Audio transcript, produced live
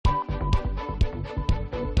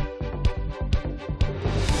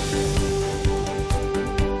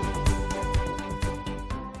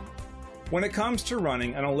When it comes to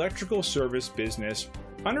running an electrical service business,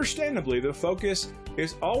 understandably, the focus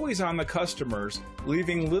is always on the customers,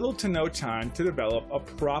 leaving little to no time to develop a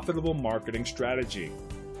profitable marketing strategy.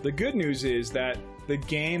 The good news is that the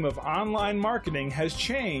game of online marketing has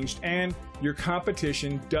changed and your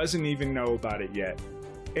competition doesn't even know about it yet.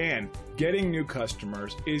 And getting new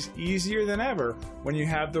customers is easier than ever when you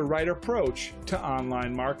have the right approach to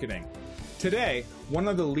online marketing. Today, one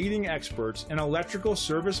of the leading experts in electrical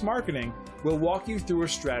service marketing will walk you through a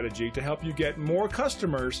strategy to help you get more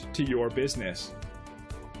customers to your business.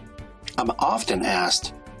 I'm often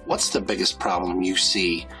asked, what's the biggest problem you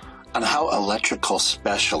see on how electrical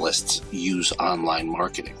specialists use online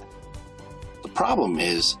marketing? The problem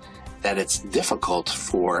is that it's difficult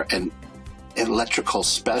for an electrical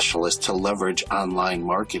specialist to leverage online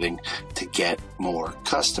marketing to get more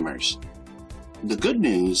customers. The good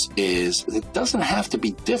news is it doesn't have to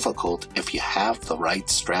be difficult if you have the right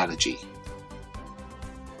strategy.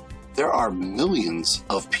 There are millions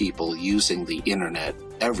of people using the internet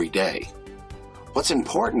every day. What's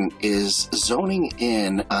important is zoning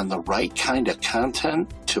in on the right kind of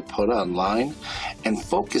content to put online and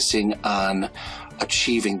focusing on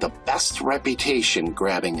achieving the best reputation,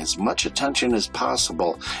 grabbing as much attention as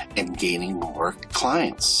possible, and gaining more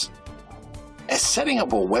clients. As setting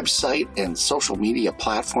up a website and social media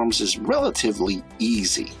platforms is relatively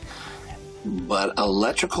easy, but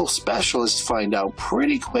electrical specialists find out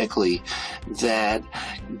pretty quickly that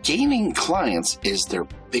gaining clients is their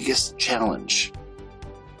biggest challenge.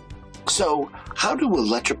 So, how do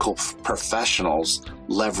electrical professionals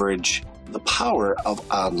leverage the power of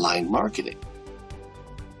online marketing?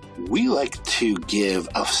 We like to give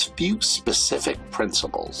a few specific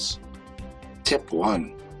principles. Tip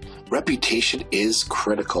 1. Reputation is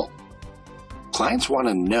critical. Clients want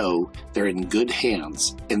to know they're in good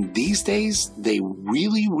hands, and these days they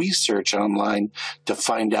really research online to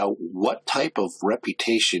find out what type of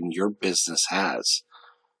reputation your business has.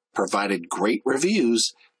 Provided great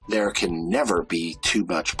reviews, there can never be too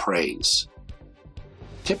much praise.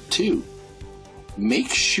 Tip 2.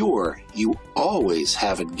 Make sure you always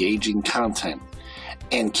have engaging content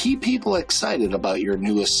and keep people excited about your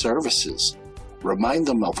newest services. Remind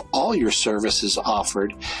them of all your services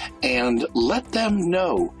offered and let them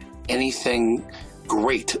know anything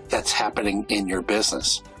great that's happening in your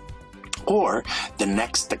business or the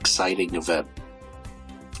next exciting event.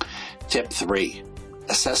 Tip 3.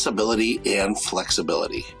 Accessibility and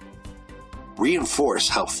flexibility. Reinforce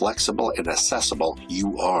how flexible and accessible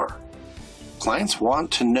you are. Clients want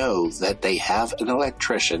to know that they have an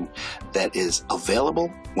electrician that is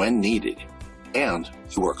available when needed and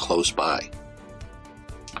you are close by.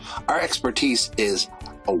 Our expertise is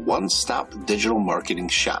a one-stop digital marketing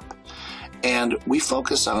shop, and we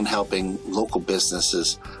focus on helping local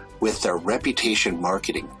businesses with their reputation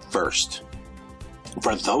marketing first.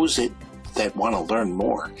 For those that want to learn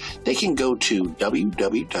more, they can go to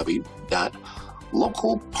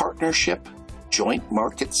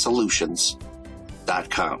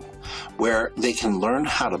www.localpartnershipjointmarketsolutions.com, where they can learn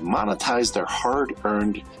how to monetize their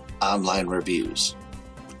hard-earned online reviews.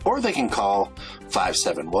 Or they can call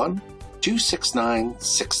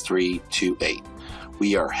 571-269-6328.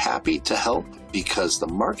 We are happy to help because the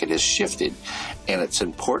market has shifted and it's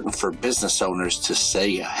important for business owners to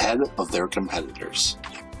stay ahead of their competitors.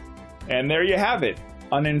 And there you have it.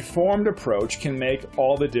 An informed approach can make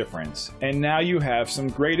all the difference. And now you have some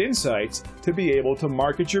great insights to be able to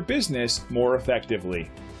market your business more effectively.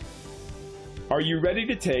 Are you ready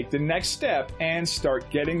to take the next step and start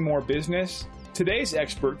getting more business? Today's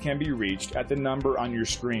expert can be reached at the number on your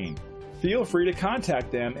screen. Feel free to contact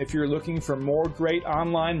them if you're looking for more great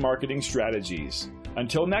online marketing strategies.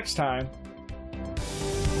 Until next time.